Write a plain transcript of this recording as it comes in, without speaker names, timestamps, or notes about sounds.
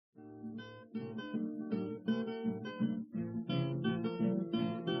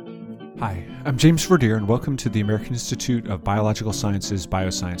Hi, I'm James Verdier, and welcome to the American Institute of Biological Sciences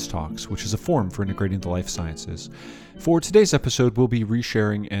Bioscience Talks, which is a forum for integrating the life sciences. For today's episode, we'll be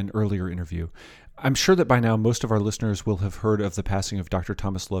resharing an earlier interview. I'm sure that by now most of our listeners will have heard of the passing of Dr.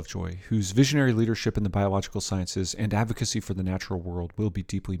 Thomas Lovejoy, whose visionary leadership in the biological sciences and advocacy for the natural world will be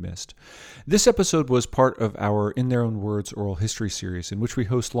deeply missed. This episode was part of our In Their Own Words oral history series, in which we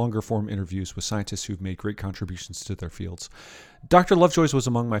host longer-form interviews with scientists who've made great contributions to their fields. Dr. Lovejoy's was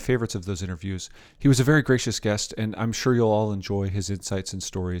among my favorites of those interviews. He was a very gracious guest, and I'm sure you'll all enjoy his insights and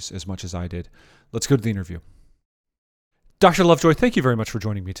stories as much as I did. Let's go to the interview. Dr. Lovejoy, thank you very much for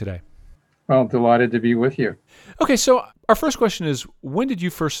joining me today. Well, delighted to be with you. Okay, so our first question is, when did you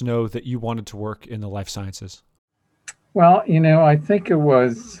first know that you wanted to work in the life sciences? Well, I think it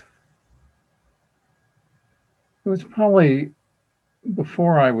was probably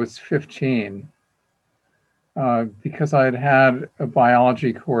before I was 15, because I had a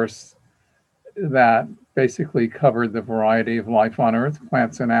biology course that basically covered the variety of life on Earth,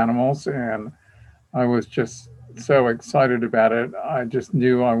 plants and animals, and I was just so excited about it. I just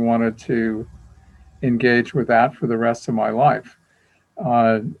knew I wanted to engage with that for the rest of my life.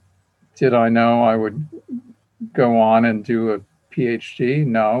 Did I know I would go on and do a PhD?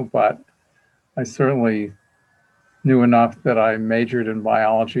 No, but I certainly knew enough that I majored in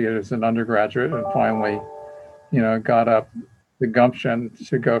biology as an undergraduate and finally, got up the gumption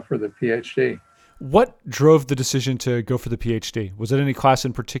to go for the PhD. What drove the decision to go for the PhD? Was it any class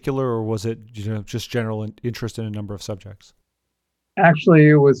in particular, or was it just general interest in a number of subjects? Actually,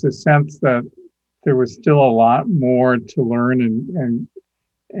 it was a sense that there was still a lot more to learn,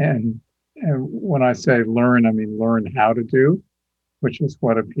 and when I say learn, I mean learn how to do, which is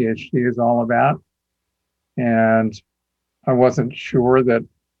what a PhD is all about. And I wasn't sure that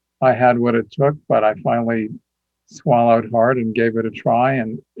I had what it took, but I finally swallowed hard and gave it a try,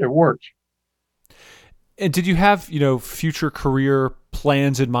 and it worked. And did you have, future career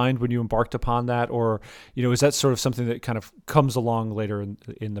plans in mind when you embarked upon that? Or, is that sort of something that kind of comes along later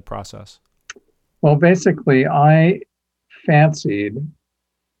in the process? Well, basically, I fancied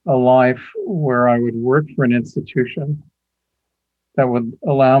a life where I would work for an institution that would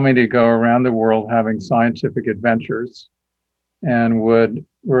allow me to go around the world having scientific adventures and would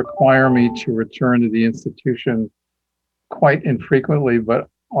require me to return to the institution quite infrequently, but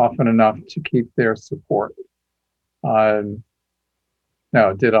often enough to keep their support.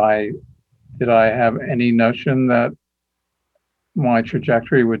 Now, did I have any notion that my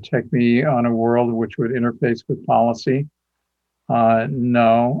trajectory would take me on a world which would interface with policy?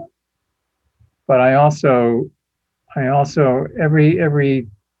 No. But I also every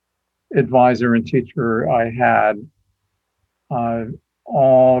advisor and teacher I had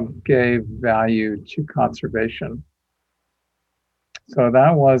all gave value to conservation. So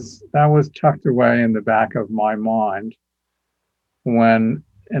that was tucked away in the back of my mind when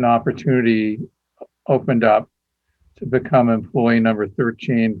an opportunity opened up to become employee number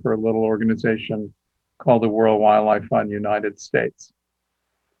 13 for a little organization called the World Wildlife Fund United States.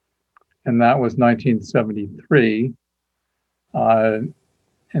 And that was 1973. And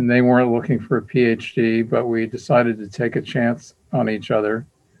they weren't looking for a PhD, but we decided to take a chance on each other.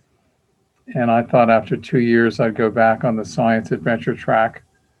 And I thought after 2 years, I'd go back on the science adventure track.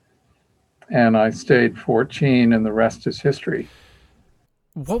 And I stayed 14, and the rest is history.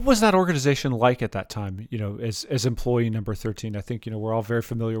 What was that organization like at that time, as employee number 13? I think, we're all very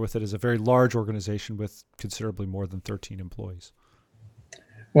familiar with it as a very large organization with considerably more than 13 employees.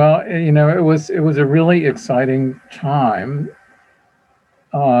 Well, it was a really exciting time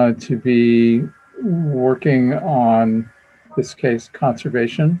to be working on, this case,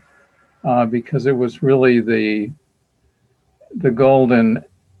 conservation. Because it was really the golden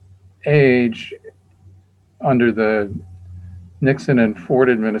age under the Nixon and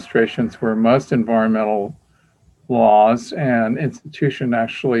Ford administrations, where most environmental laws and institutions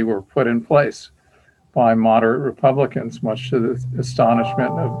actually were put in place by moderate Republicans, much to the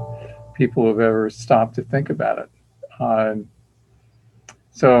astonishment of people who've ever stopped to think about it.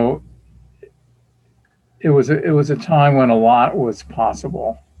 So it was a time when a lot was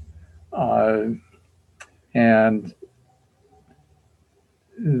possible. And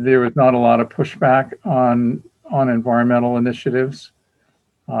there was not a lot of pushback on environmental initiatives.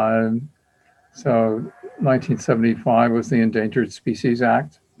 So 1975 was the Endangered Species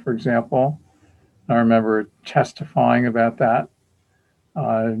Act, for example. I remember testifying about that.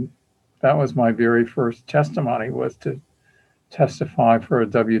 That was my very first testimony, was to testify for a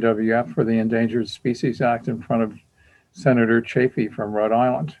WWF for the Endangered Species Act in front of Senator Chafee from Rhode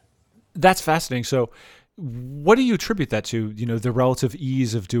Island. That's fascinating. So what do you attribute that to, the relative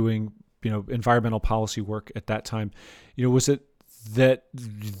ease of doing environmental policy work at that time, was it that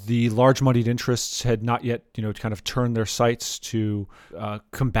the large moneyed interests had not yet, kind of turned their sights to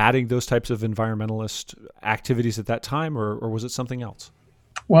combating those types of environmentalist activities at that time, or was it something else?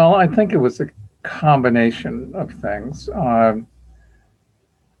 Well, I think it was a combination of things.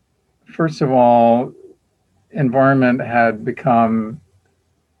 First of all, environment had become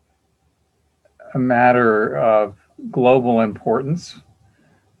a matter of global importance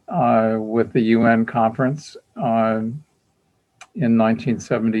with the UN conference in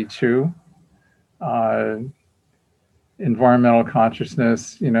 1972. Environmental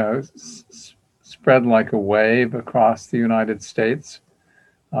consciousness, spread like a wave across the United States.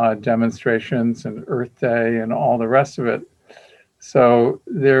 Demonstrations and Earth Day and all the rest of it. So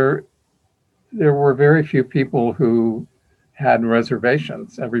there were very few people who had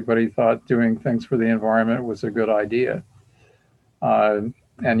reservations. Everybody thought doing things for the environment was a good idea. And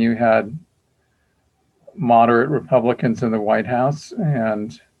you had moderate Republicans in the White House,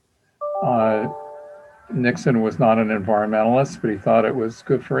 and Nixon was not an environmentalist, but he thought it was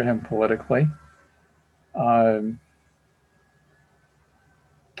good for him politically.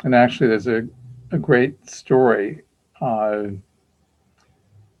 And actually, there's a great story.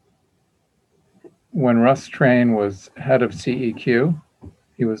 When Russ Train was head of CEQ,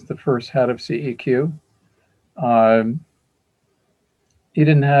 he was the first head of CEQ. He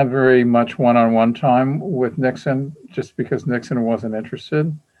didn't have very much one-on-one time with Nixon, just because Nixon wasn't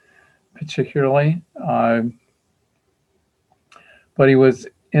interested, particularly. But he was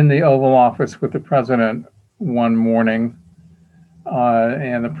in the Oval Office with the president one morning,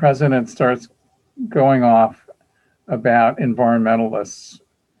 and the president starts going off about environmentalists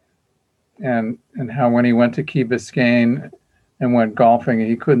and how when he went to Key Biscayne and went golfing,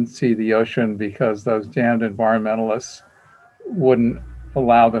 he couldn't see the ocean because those damned environmentalists wouldn't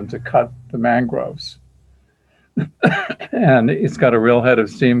allow them to cut the mangroves. And he's got a real head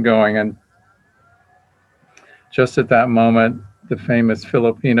of steam going. And just at that moment, the famous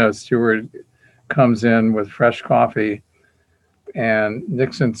Filipino steward comes in with fresh coffee, and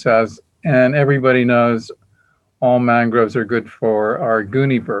Nixon says, and everybody knows all mangroves are good for our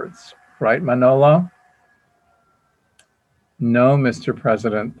goonie birds, right, Manolo? No, Mr.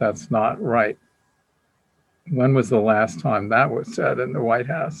 President, that's not right. When was the last time that was said in the White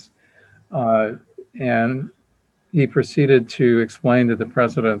House? And he proceeded to explain to the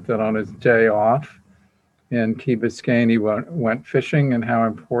president that on his day off in Key Biscayne, he went fishing and how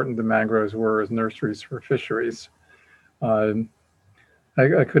important the mangroves were as nurseries for fisheries. I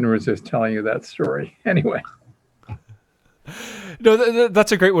couldn't resist telling you that story. Anyway. No,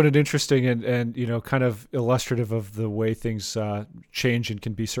 that's a great one and interesting and kind of illustrative of the way things change and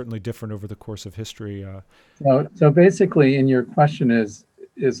can be certainly different over the course of history. So basically, in your question is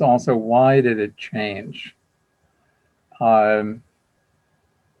also why did it change? And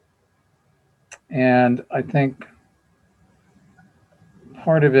I think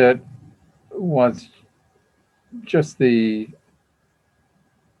part of it was just the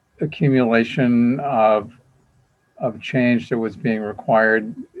accumulation of change that was being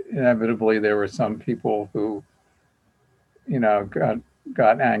required. Inevitably, there were some people who,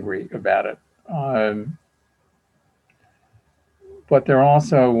 got angry about it. But there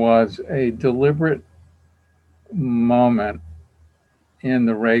also was a deliberate moment in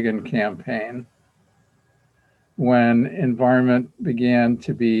the Reagan campaign when environment began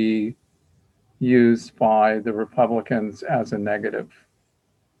to be used by the Republicans as a negative.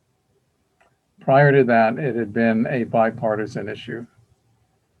 Prior to that, it had been a bipartisan issue.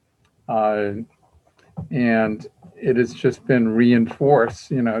 And it has just been reinforced,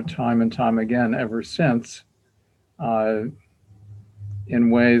 time and time again ever since, in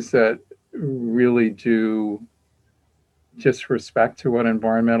ways that really do disrespect to what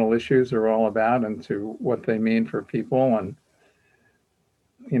environmental issues are all about and to what they mean for people. And,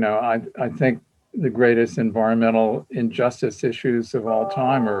 I think the greatest environmental injustice issues of all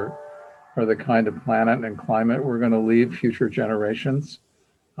time are the kind of planet and climate we're going to leave future generations.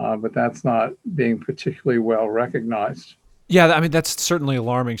 But that's not being particularly well recognized. Yeah, I mean, that's certainly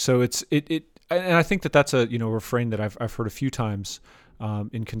alarming. So and I think that's a refrain that I've heard a few times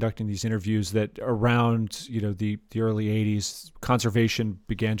in conducting these interviews, that around the early 80s, conservation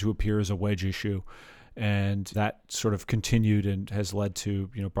began to appear as a wedge issue, and that sort of continued and has led to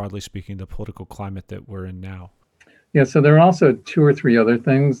broadly speaking the political climate that we're in now. Yeah, so there are also two or three other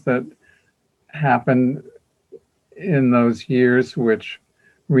things that happened in those years which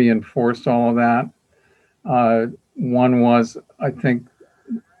reinforced all of that. One was, I think,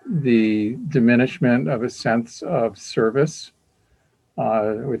 the diminishment of a sense of service.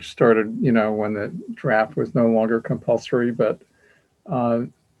 which started, when the draft was no longer compulsory. But I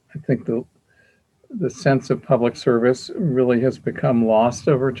think the sense of public service really has become lost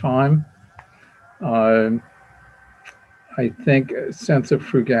over time. Uh, I think a sense of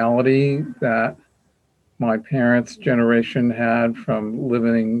frugality that my parents' generation had from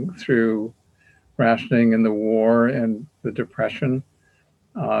living through rationing in the war and the Depression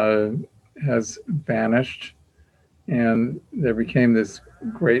uh, has vanished. And there became this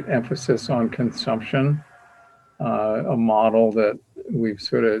great emphasis on consumption, a model that we've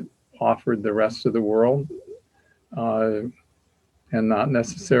sort of offered the rest of the world, uh, and not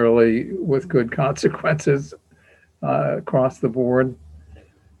necessarily with good consequences across the board.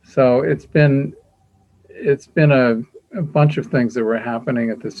 So it's been a bunch of things that were happening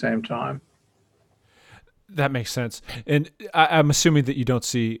at the same time. That makes sense. And I'm assuming that you don't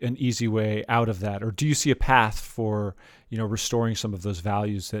see an easy way out of that, or do you see a path for, restoring some of those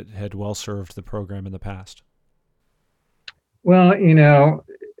values that had well served the program in the past? Well,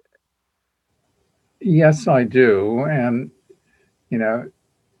 yes, I do. And, you know,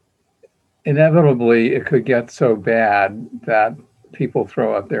 inevitably it could get so bad that people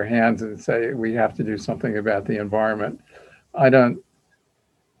throw up their hands and say, we have to do something about the environment. I don't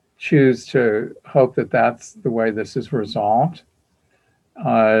choose to hope that that's the way this is resolved.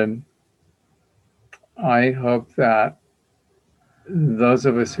 Um, I hope that those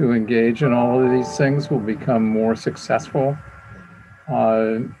of us who engage in all of these things will become more successful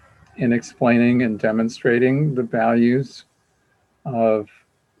uh, in explaining and demonstrating the values of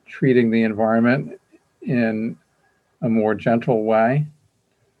treating the environment in a more gentle way.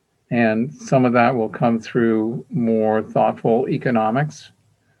 And some of that will come through more thoughtful economics,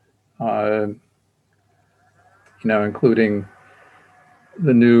 uh, including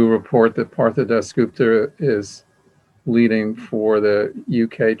the new report that Partha Dasgupta is leading for the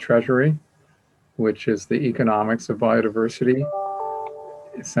UK Treasury, which is the economics of biodiversity,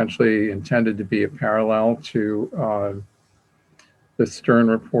 essentially intended to be a parallel to the Stern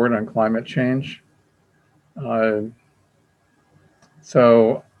report on climate change. Uh,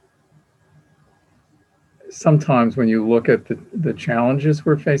 so sometimes when you look at the challenges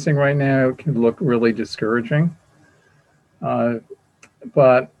we're facing right now, it can look really discouraging. Uh,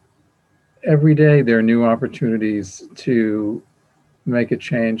 but every day there are new opportunities to make a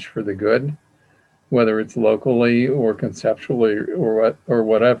change for the good, whether it's locally or conceptually or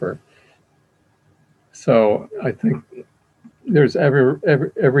whatever. So I think there's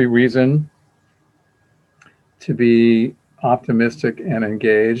every reason to be optimistic and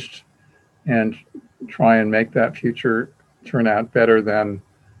engaged and try and make that future turn out better than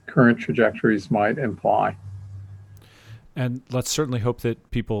current trajectories might imply. And let's certainly hope that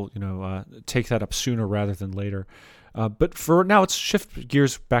people, take that up sooner rather than later. But for now, let's shift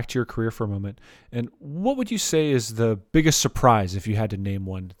gears back to your career for a moment. And what would you say is the biggest surprise, if you had to name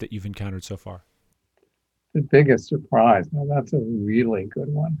one, that you've encountered so far? The biggest surprise. Now, that's a really good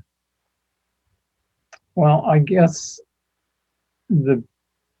one. Well, I guess the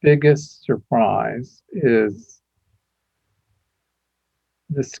biggest surprise is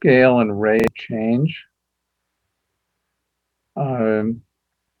the scale and rate of change. Um,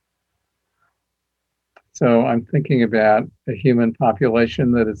 so I'm thinking about a human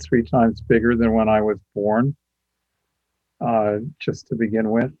population that is 3 times bigger than when I was born, just to begin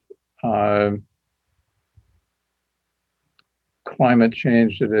with. Uh, Climate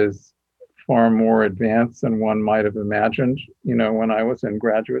change that is far more advanced than one might have imagined, when I was in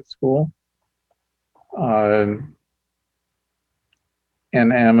graduate school. Uh,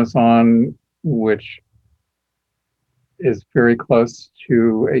 and Amazon, which is very close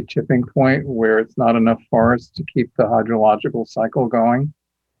to a tipping point where it's not enough forest to keep the hydrological cycle going.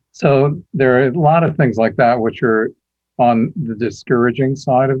 So there are a lot of things like that which are on the discouraging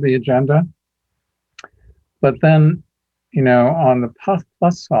side of the agenda. But then, on the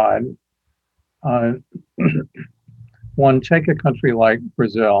plus side, uh, one, take a country like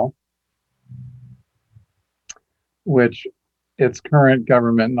Brazil, which its current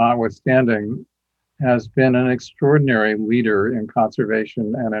government notwithstanding, has been an extraordinary leader in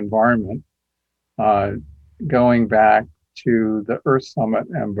conservation and environment, uh, going back to the Earth Summit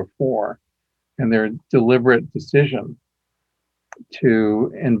and before, and their deliberate decision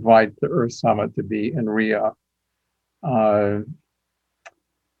to invite the Earth Summit to be in Rio.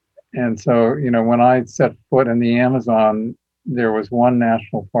 And so, when I set foot in the Amazon, there was one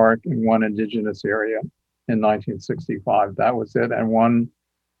national park and one indigenous area in 1965. That was it, and one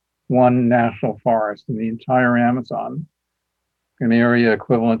national forest in the entire Amazon, an area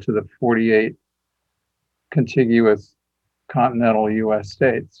equivalent to the 48 contiguous continental US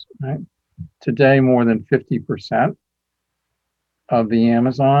states, right? Today, more than 50% of the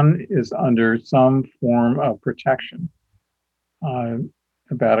Amazon is under some form of protection. Uh,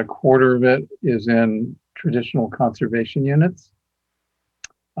 about a quarter of it is in traditional conservation units.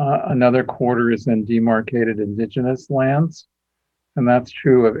 Another quarter is in demarcated indigenous lands. And that's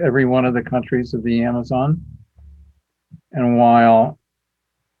true of every one of the countries of the Amazon. And while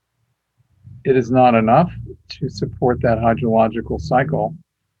it is not enough to support that hydrological cycle,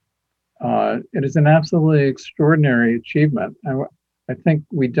 it is an absolutely extraordinary achievement. I think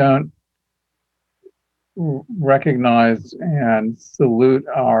we don't recognize and salute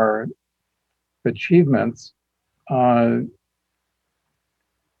our achievements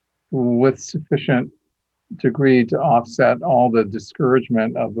with sufficient degree to offset all the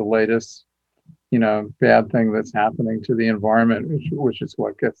discouragement of the latest, bad thing that's happening to the environment, which is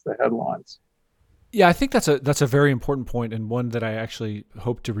what gets the headlines. Yeah, I think that's a very important point, and one that I actually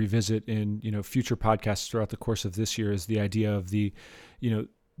hope to revisit in future podcasts throughout the course of this year, is the idea of the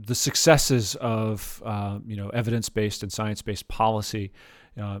successes of evidence-based and science-based policy,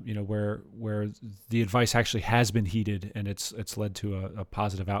 where the advice actually has been heeded and it's led to a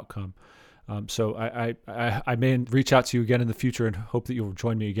positive outcome. So I may reach out to you again in the future and hope that you'll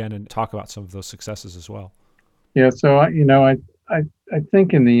join me again and talk about some of those successes as well. Yeah. So I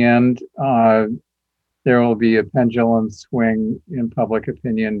think in the end, there will be a pendulum swing in public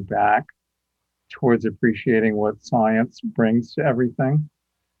opinion back towards appreciating what science brings to everything.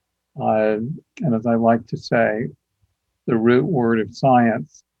 And as I like to say, the root word of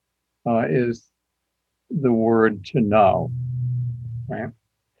science is the word to know, right?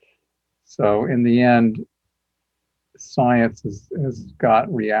 So in the end, science has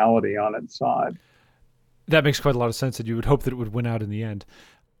got reality on its side. That makes quite a lot of sense, and you would hope that it would win out in the end.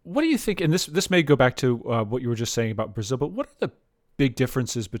 What do you think, and this may go back to what you were just saying about Brazil, but what are the big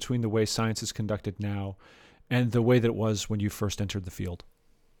differences between the way science is conducted now and the way that it was when you first entered the field?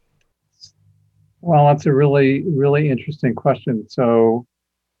 Well, that's a really, really interesting question. So,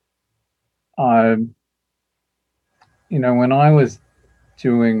 when I was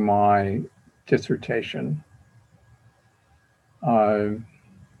doing my dissertation,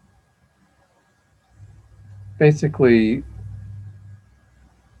 basically,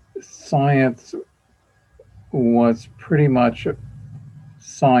 science was pretty much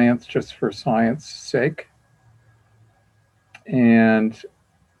science just for science sake. And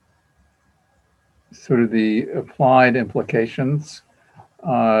sort of the applied implications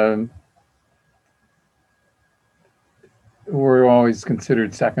were always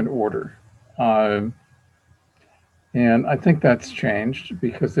considered second order. And I think that's changed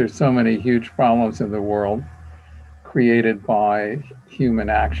because there's so many huge problems in the world created by human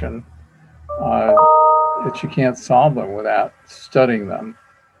action that you can't solve them without studying them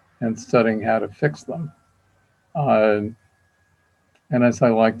and studying how to fix them. And as I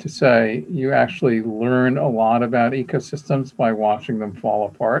like to say, you actually learn a lot about ecosystems by watching them fall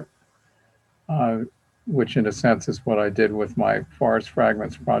apart, which in a sense is what I did with my forest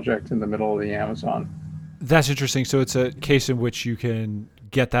fragments project in the middle of the Amazon. That's interesting. So it's a case in which you can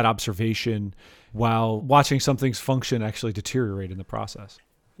get that observation while watching something's function actually deteriorate in the process.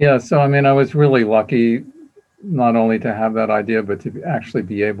 Yeah, so I mean, I was really lucky not only to have that idea, but to actually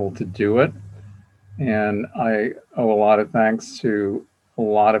be able to do it. And I owe a lot of thanks to a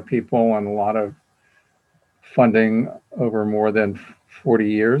lot of people and a lot of funding over more than 40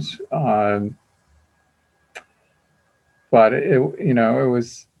 years. But it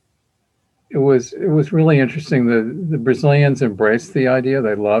was really interesting. The Brazilians embraced the idea.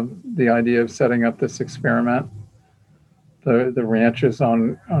 They loved the idea of setting up this experiment. The ranches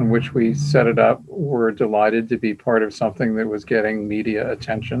on which we set it up were delighted to be part of something that was getting media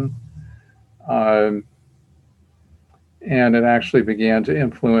attention. And it actually began to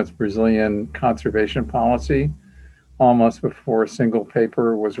influence Brazilian conservation policy almost before a single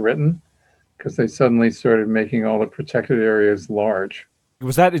paper was written, because they suddenly started making all the protected areas large.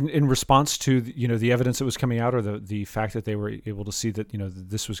 Was that in response to the evidence that was coming out, or the fact that they were able to see that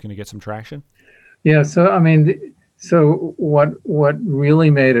this was going to get some traction? Yeah. So I mean, so what really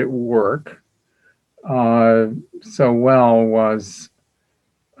made it work so well was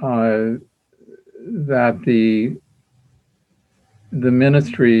that the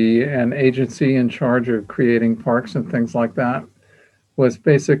ministry and agency in charge of creating parks and things like that was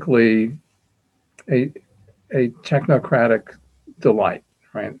basically a technocratic delight,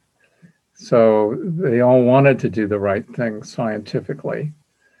 right? So they all wanted to do the right thing scientifically.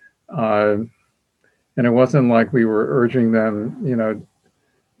 And it wasn't like we were urging them,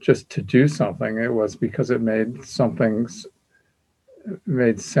 just to do something. It was because it made something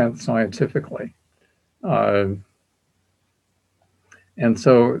made sense scientifically. Uh, and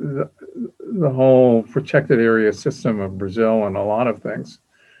so the whole protected area system of Brazil and a lot of things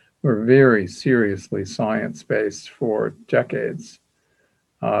were very seriously science-based for decades.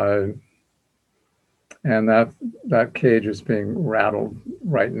 Uh, and that cage is being rattled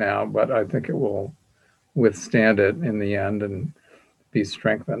right now, but I think it will withstand it in the end and be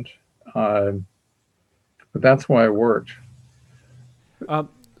strengthened. Uh, but that's why it worked. Um,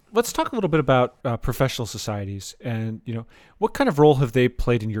 let's talk a little bit about professional societies, and what kind of role have they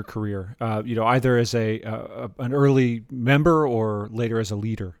played in your career? Either as an early member or later as a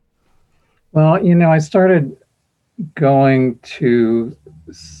leader. Well, I started going to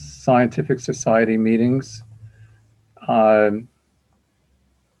scientific society meetings uh,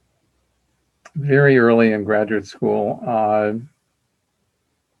 very early in graduate school.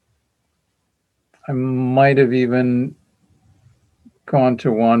 I might have even gone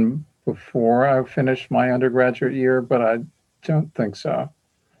to one before I finished my undergraduate year, but I don't think so.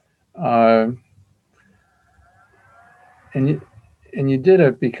 Uh, and you did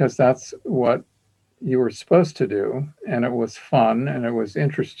it because that's what you were supposed to do, and it was fun and it was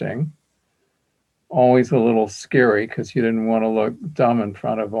interesting. Always a little scary because you didn't want to look dumb in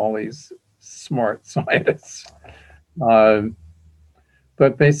front of all these smart scientists. Uh,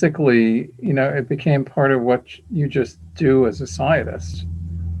 but basically, it became part of what you just do as a scientist.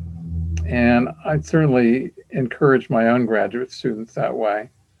 And I certainly encourage my own graduate students that way.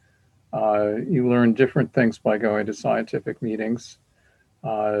 You learn different things by going to scientific meetings.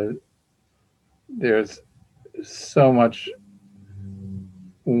 Uh, there's so much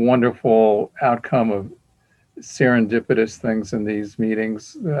wonderful outcome of serendipitous things in these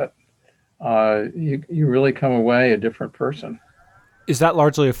meetings that you really come away a different person. Is that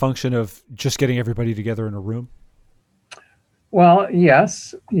largely a function of just getting everybody together in a room? Well,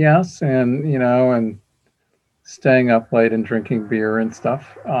 yes, and and staying up late and drinking beer and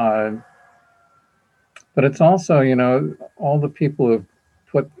stuff. But it's also, all the people who've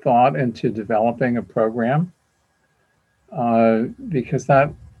put thought into developing a program, because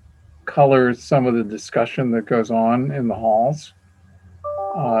that colors some of the discussion that goes on in the halls.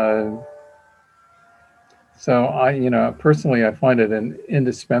 Uh, so personally, I find it an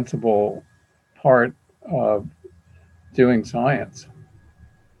indispensable part of doing science.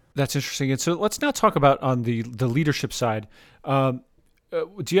 That's interesting. And so let's now talk about on the leadership side. Do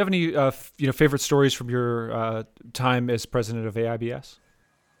you have any favorite stories from your time as president of AIBS?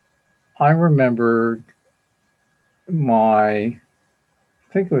 I remember I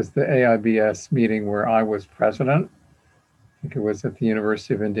think it was the AIBS meeting where I was president. I think it was at the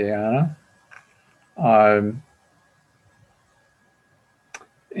University of Indiana. Um,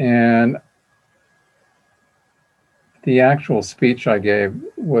 and the actual speech I gave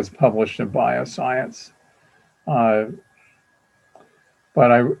was published in Bioscience. Uh,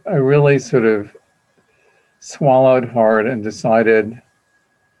 but I really sort of swallowed hard and decided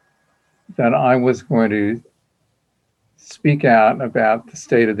that I was going to speak out about the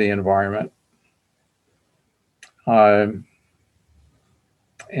state of the environment. And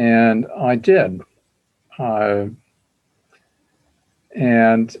I did. And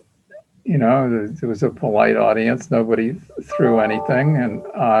there was a polite audience. Nobody threw anything, and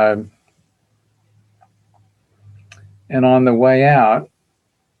on the way out,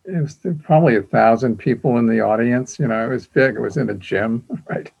 it was probably 1,000 people in the audience. It was big. It was in a gym,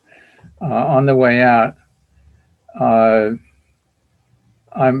 right? On the way out, I'm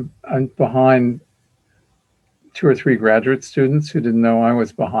behind 2 or 3 graduate students who didn't know I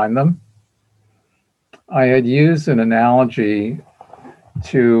was behind them. I had used an analogy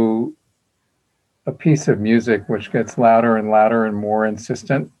to a piece of music which gets louder and louder and more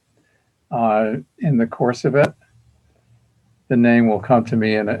insistent in the course of it. The name will come to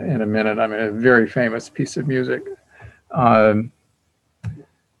me in a minute. I mean, a very famous piece of music.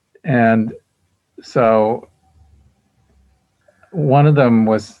 And so one of them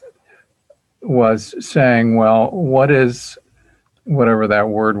was saying, well, what is whatever that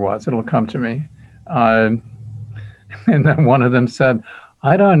word was? It'll come to me. And then one of them said,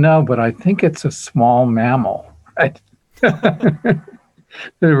 I don't know, but I think it's a small mammal, right?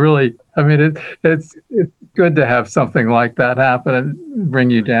 It really, I mean, it's good to have something like that happen and bring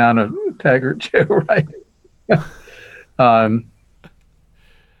you down a peg or two, right?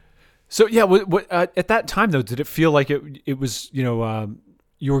 So yeah, at that time though, did it feel like it was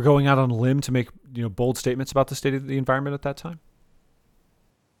you were going out on a limb to make bold statements about the state of the environment at that time?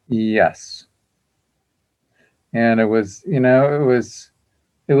 Yes, and it was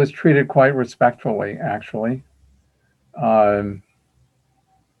it was treated quite respectfully, actually. Um,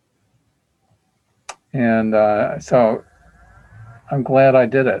 And so I'm glad I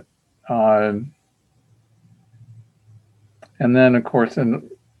did it. Um, and then, of course,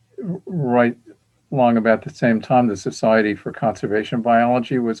 right along about the same time, the Society for Conservation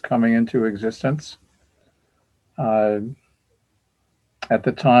Biology was coming into existence. Uh, at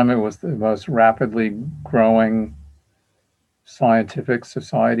the time, it was the most rapidly growing scientific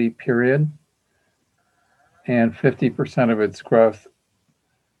society, period. And 50% of its growth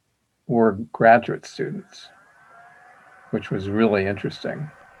were graduate students, which was really interesting.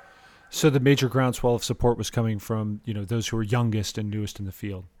 So the major groundswell of support was coming from, those who were youngest and newest in the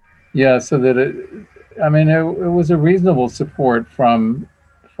field. Yeah, so that it was a reasonable support from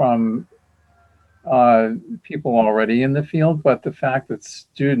people already in the field, but the fact that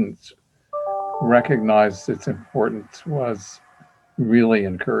students recognized its importance was really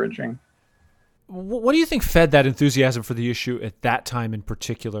encouraging. What do you think fed that enthusiasm for the issue at that time in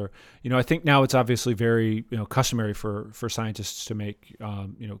particular? I think now it's obviously very customary for scientists to make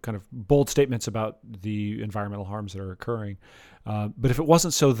kind of bold statements about the environmental harms that are occurring. But if it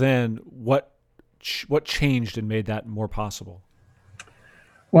wasn't so then, what changed and made that more possible?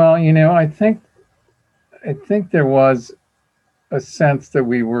 Well, I think there was a sense that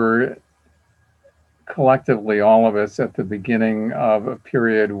we were collectively, all of us, at the beginning of a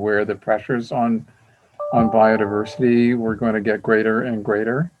period where the pressures on biodiversity were going to get greater and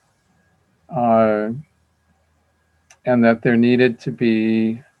greater, uh, and that there needed to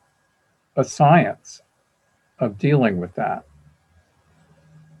be a science of dealing with that.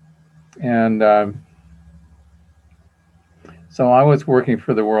 And so I was working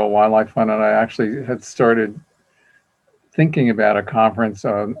for the World Wildlife Fund, and I actually had started thinking about a conference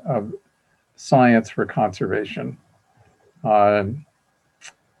of science for conservation. Uh,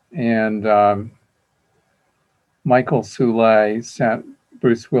 and Michael Soule sent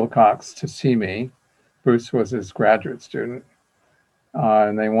Bruce Wilcox to see me. Bruce was his graduate student.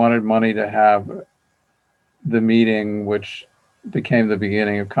 And they wanted money to have the meeting, which became the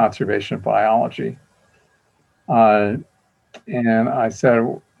beginning of conservation biology. And I said,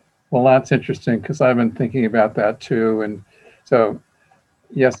 well, that's interesting because I've been thinking about that too. And so,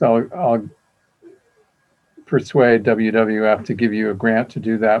 yes, I'll persuade WWF to give you a grant to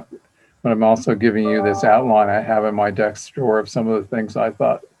do that. But I'm also giving you this outline I have in my desk drawer of some of the things I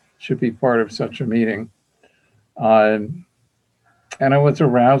thought should be part of such a meeting. And it was a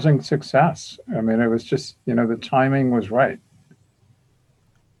rousing success. I mean, it was just, the timing was right.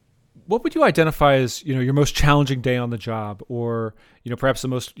 What would you identify as, your most challenging day on the job, or, perhaps the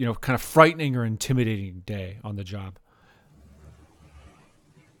most, kind of frightening or intimidating day on the job?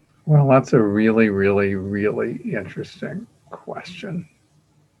 Well, that's a really, really, really interesting question.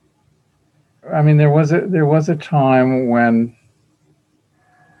 I mean, there was a time when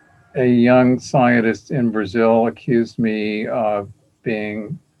a young scientist in Brazil accused me of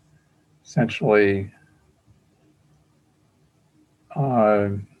being essentially,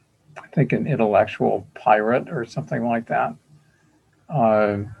 I think, an intellectual pirate or something like that.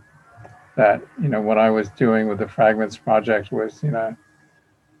 That what I was doing with the Fragments Project was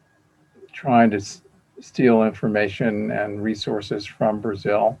trying to steal information and resources from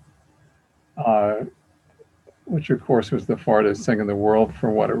Brazil, which of course was the farthest thing in the world for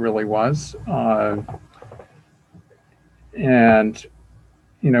what it really was. And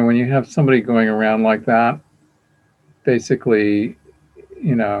when you have somebody going around like that, basically,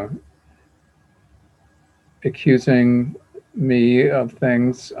 accusing me of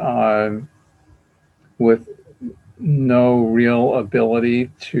things with no real ability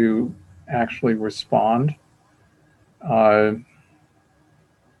to actually respond.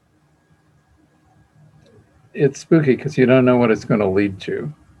 It's spooky because you don't know what it's going to lead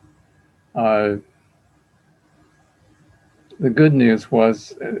to. The good news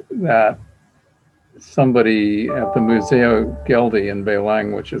was that somebody at the Museo Geldi in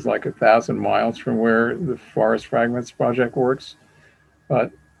Belém, which is like 1,000 miles from where the Forest Fragments Project works,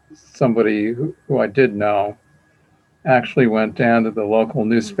 but somebody who I did know actually went down to the local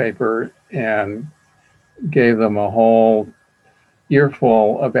newspaper and gave them a whole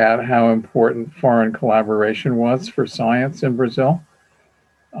earful about how important foreign collaboration was for science in Brazil.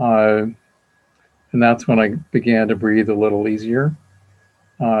 And that's when I began to breathe a little easier.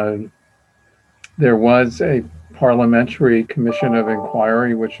 There was a parliamentary commission of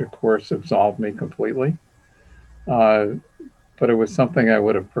inquiry, which of course absolved me completely. But it was something I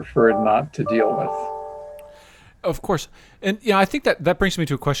would have preferred not to deal with. Of course. And I think that brings me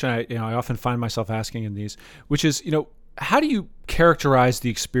to a question I often find myself asking in these, which is, how do you characterize the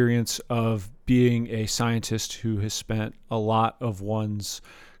experience of being a scientist who has spent a lot of one's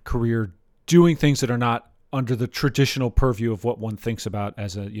career doing things that are not under the traditional purview of what one thinks about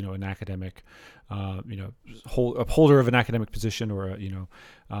as a an academic, upholder of an academic position, or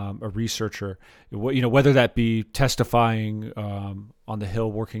a researcher. Whether that be testifying on the Hill,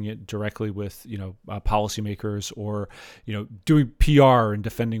 working it directly with policymakers, or doing PR and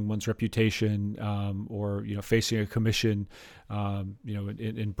defending one's reputation, or facing a commission,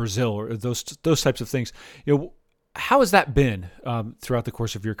 in Brazil, or those types of things. How has that been throughout the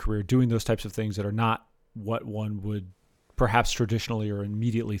course of your career, doing those types of things that are not what one would perhaps traditionally or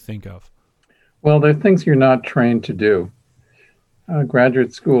immediately think of? Well, they're things you're not trained to do.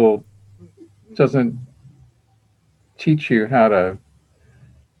 Graduate school doesn't teach you how to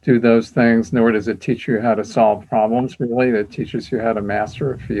do those things, nor does it teach you how to solve problems, really. It teaches you how to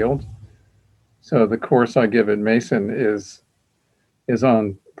master a field. So the course I give at Mason is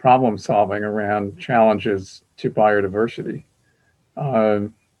on problem solving around challenges to biodiversity.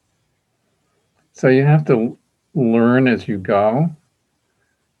 So you have to learn as you go.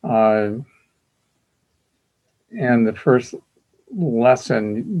 And the first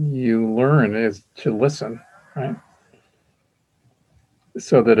lesson you learn is to listen, right?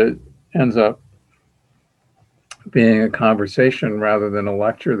 So that it ends up being a conversation rather than a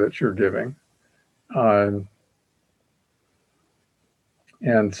lecture that you're giving. And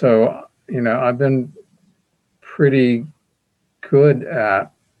so, I've been pretty good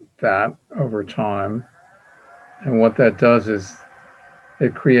at that over time. And what that does is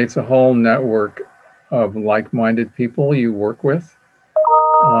it creates a whole network of like-minded people you work with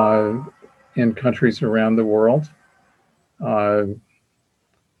in countries around the world. I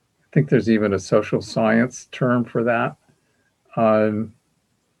think there's even a social science term for that.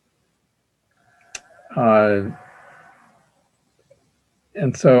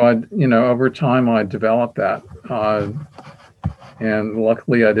 And so over time I developed that. And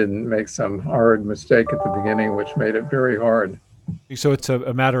luckily I didn't make some hard mistake at the beginning, which made it very hard. So it's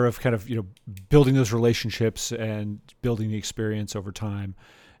a matter of kind of, building those relationships and building the experience over time,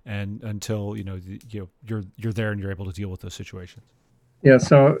 and until, you're there and you're able to deal with those situations. Yeah.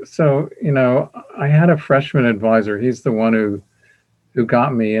 So, I had a freshman advisor. He's the one who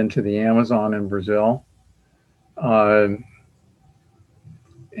got me into the Amazon in Brazil. And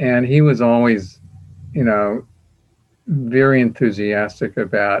he was always, very enthusiastic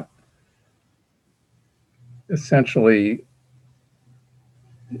about essentially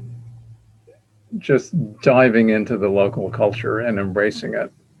just diving into the local culture and embracing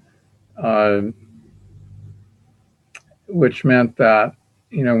it, which meant that,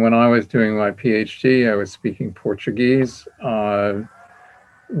 when I was doing my PhD, I was speaking Portuguese,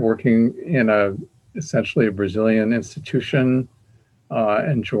 working in essentially a Brazilian institution,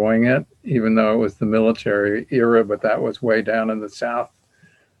 enjoying it, even though it was the military era, but that was way down in the South.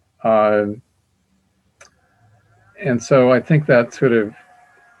 And so I think that sort of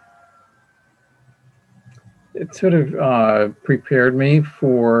prepared me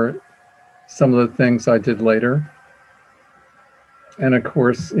for some of the things I did later. And of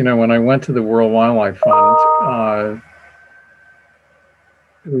course, when I went to the World Wildlife Fund,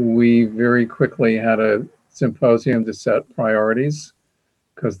 we very quickly had a symposium to set priorities,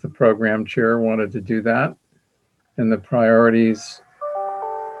 because the program chair wanted to do that. And the priorities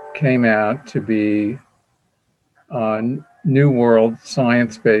came out to be New World,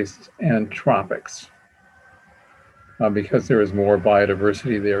 science-based, and tropics, because there was more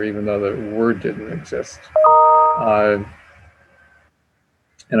biodiversity there, even though the word didn't exist.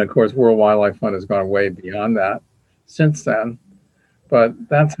 And of course, World Wildlife Fund has gone way beyond that since then. But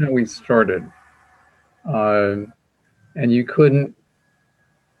that's how we started. And you couldn't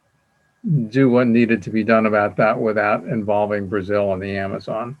do what needed to be done about that without involving Brazil and the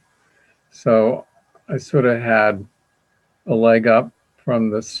Amazon. So I sort of had a leg up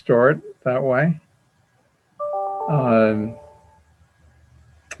from the start that way. And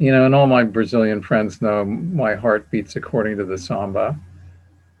all my Brazilian friends know my heart beats according to the samba.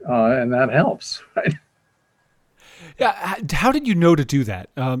 And that helps, right? Yeah. How did you know to do that?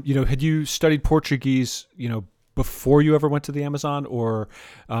 Had you studied Portuguese, before you ever went to the Amazon, or,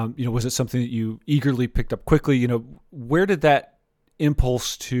 was it something that you eagerly picked up quickly? Where did that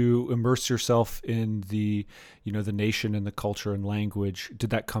impulse to immerse yourself in the nation and the culture and language, did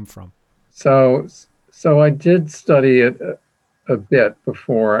that come from? So I did study it a bit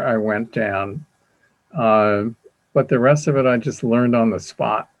before I went down, but the rest of it I just learned on the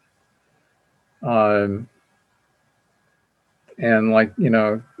spot. And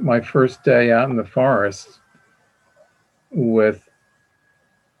my first day out in the forest with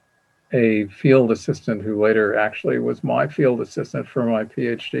a field assistant who later actually was my field assistant for my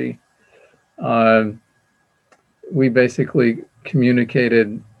PhD, uh, we basically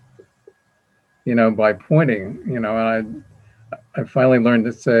communicated, by pointing, and I finally learned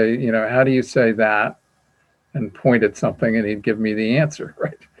to say, how do you say that? And point at something, and he'd give me the answer,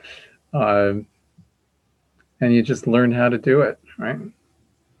 right? Uh, and you just learn how to do it, right?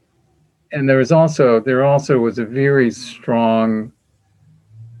 And there also was a very strong,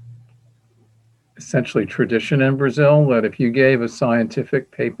 essentially, tradition in Brazil that if you gave a scientific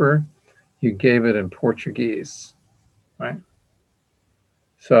paper, you gave it in Portuguese, right?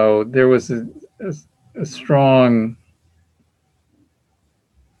 So there was a strong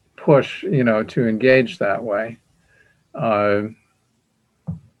push, to engage that way. Uh,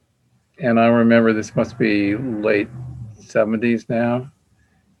 and I remember this must be late 70s now.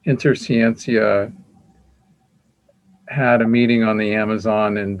 Interciencia had a meeting on the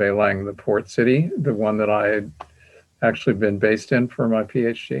Amazon in Belém, the port city, the one that I had actually been based in for my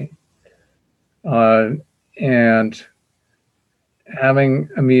PhD. Uh, and having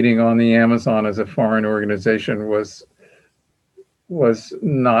a meeting on the Amazon as a foreign organization was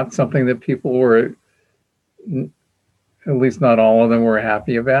not something that people were, at least not all of them, were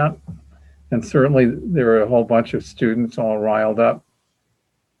happy about. And certainly there were a whole bunch of students all riled up.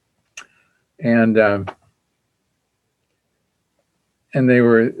 And they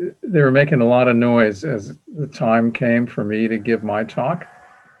were making a lot of noise as the time came for me to give my talk.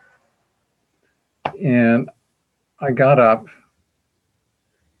 And I got up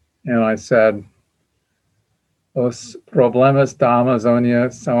and I said, "Os problemas da Amazônia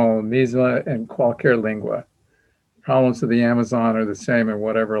são o mesmo em qualquer língua." Problems of the Amazon are the same in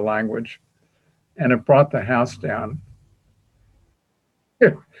whatever language. And it brought the house down,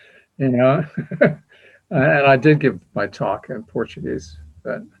 you know. And I did give my talk in Portuguese,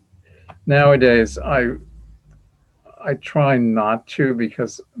 but nowadays I try not to,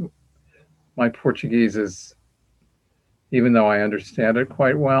 because my Portuguese is, even though I understand it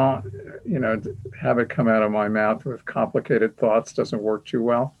quite well, have it come out of my mouth with complicated thoughts doesn't work too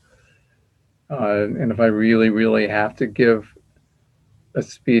well. And if I really, really have to give a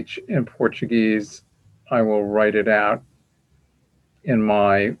speech in Portuguese, I will write it out in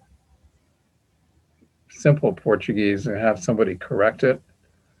my simple Portuguese and have somebody correct it.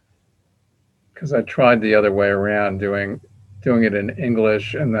 Because I tried the other way around, doing it in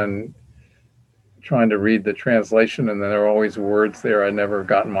English and then trying to read the translation, and then there are always words there I'd never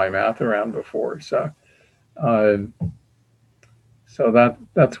gotten my mouth around before. So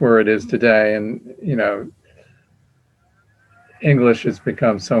that's where it is today. And English has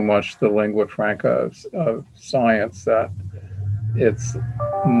become so much the lingua franca of science that it's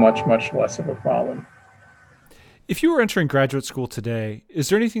much, much less of a problem. If you were entering graduate school today, is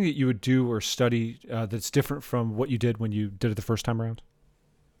there anything that you would do or study that's different from what you did when you did it the first time around?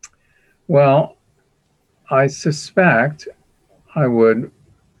 Well, I suspect I would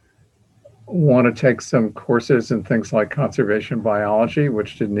want to take some courses in things like conservation biology,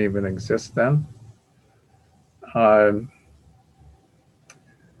 which didn't even exist then.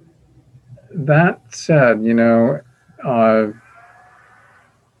 That said,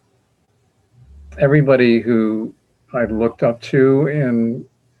 everybody who I looked up to in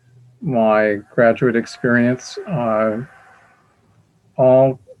my graduate experience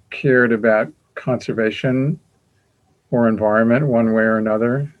all cared about conservation or environment one way or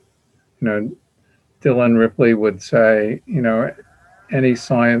another. Dylan Ripley would say,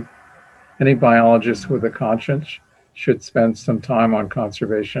 any biologist with a conscience should spend some time on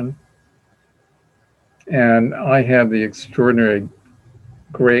conservation. And I had the extraordinary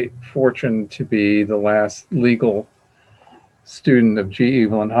great fortune to be the last legal student of G.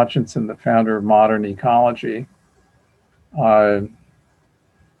 Evelyn Hutchinson, the founder of modern ecology, who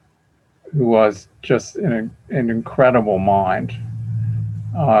was just an incredible mind.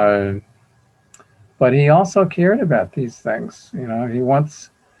 But he also cared about these things. He once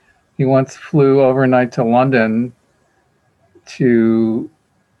flew overnight to London to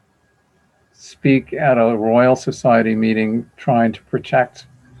speak at a Royal Society meeting trying to protect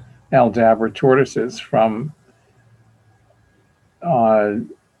Aldabra tortoises from the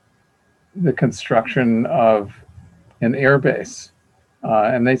construction of an airbase.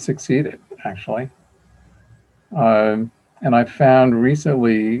 And they succeeded, actually. And I found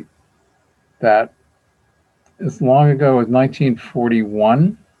recently that as long ago as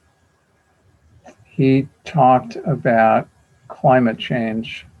 1941, he talked about climate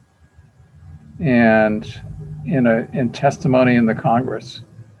change and in testimony in the Congress,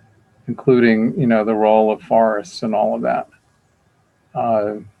 including the role of forests and all of that.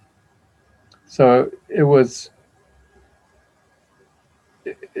 So it was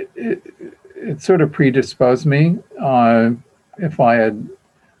it sort of predisposed me. If I had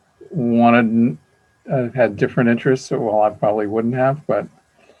wanted had different interests, well, I probably wouldn't have. But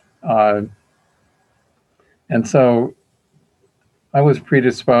and so I was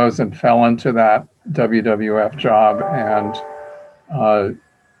predisposed and fell into that WWF job, and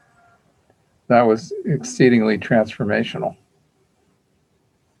that was exceedingly transformational.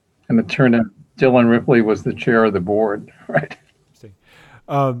 And it turned out Dylan Ripley was the chair of the board, right?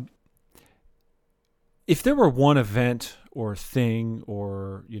 Um, if there were one event or thing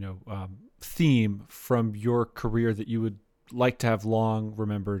or theme from your career that you would like to have long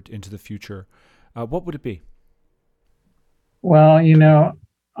remembered into the future, what would it be? Well,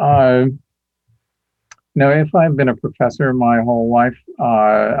 if I'd been a professor my whole life,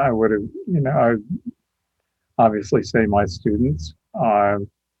 I would have, I would obviously say my students,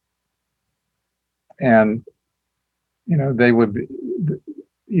 and they would be,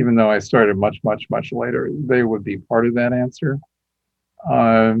 even though I started much, much, much later, they would be part of that answer.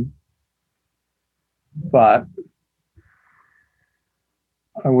 But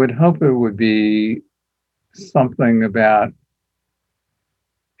I would hope it would be something about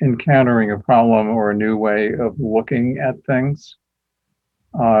encountering a problem or a new way of looking at things.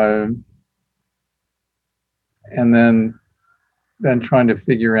 And then trying to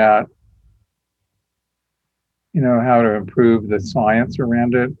figure out, how to improve the science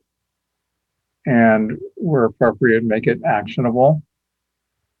around it, and where appropriate, make it actionable.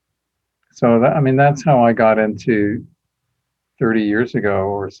 So that's how I got into 30 years ago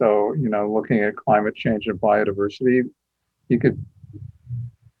or so, looking at climate change and biodiversity. You could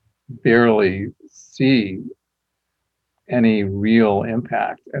barely see any real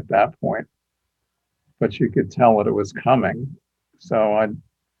impact at that point, but you could tell that it was coming. So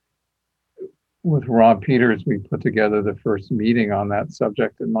with Rob Peters, we put together the first meeting on that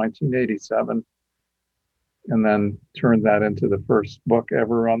subject in 1987, and then turned that into the first book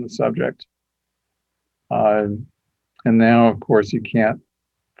ever on the subject. And now, of course, you can't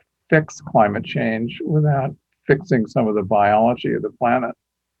fix climate change without fixing some of the biology of the planet.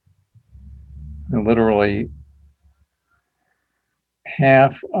 And literally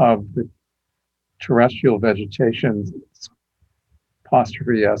half of the terrestrial vegetation's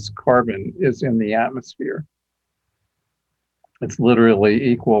apostrophe S carbon is in the atmosphere. It's literally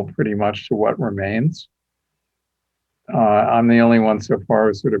equal pretty much to what remains. I'm the only one so far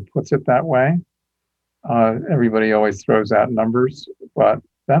who sort of puts it that way. Everybody always throws out numbers, but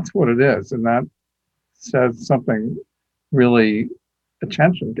that's what it is. And that says something really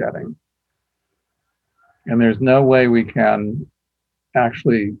attention-getting. And there's no way we can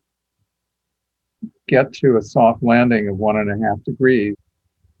actually get to a soft landing of 1.5 degrees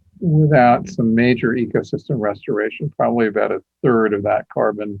without some major ecosystem restoration. Probably about a third of that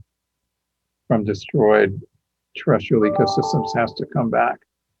carbon from destroyed terrestrial ecosystems has to come back.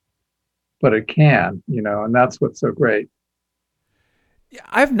 But it can, and that's what's so great. Yeah,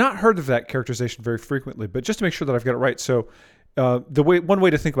 I've not heard of that characterization very frequently, but just to make sure that I've got it right. So one way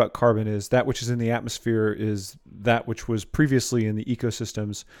to think about carbon is that which is in the atmosphere is that which was previously in the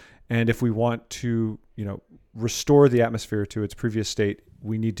ecosystems. And if we want to, restore the atmosphere to its previous state,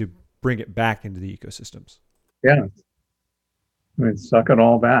 we need to bring it back into the ecosystems. Yeah. Suck it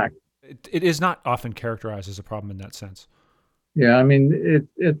all back. It is not often characterized as a problem in that sense. Yeah,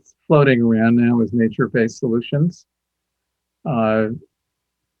 it's floating around now as nature-based solutions. But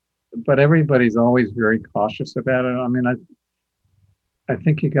everybody's always very cautious about it. I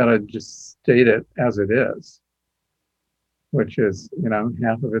think you got to just state it as it is, which is,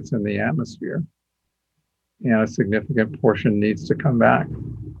 half of it's in the atmosphere, and a significant portion needs to come back.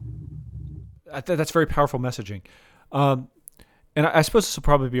 That's very powerful messaging. And I suppose this will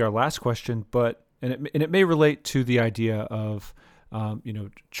probably be our last question, but it may relate to the idea of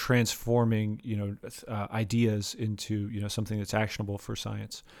transforming ideas into something that's actionable for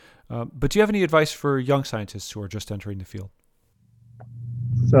science. But do you have any advice for young scientists who are just entering the field?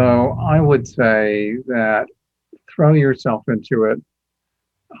 So I would say that throw yourself into it.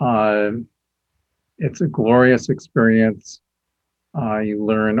 It's a glorious experience. You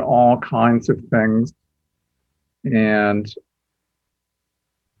learn all kinds of things, and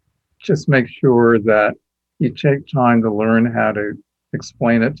just make sure that you take time to learn how to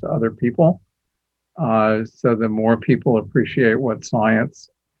explain it to other people, so that more people appreciate what science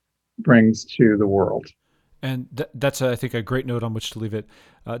brings to the world. And that's, I think, a great note on which to leave it.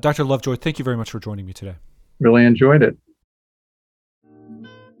 Dr. Lovejoy, thank you very much for joining me today. Really enjoyed it.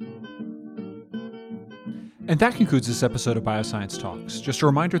 And that concludes this episode of Bioscience Talks. Just a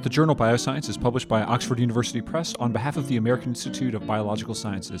reminder, the journal Bioscience is published by Oxford University Press on behalf of the American Institute of Biological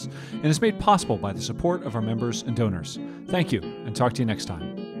Sciences and is made possible by the support of our members and donors. Thank you, and talk to you next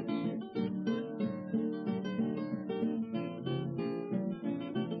time.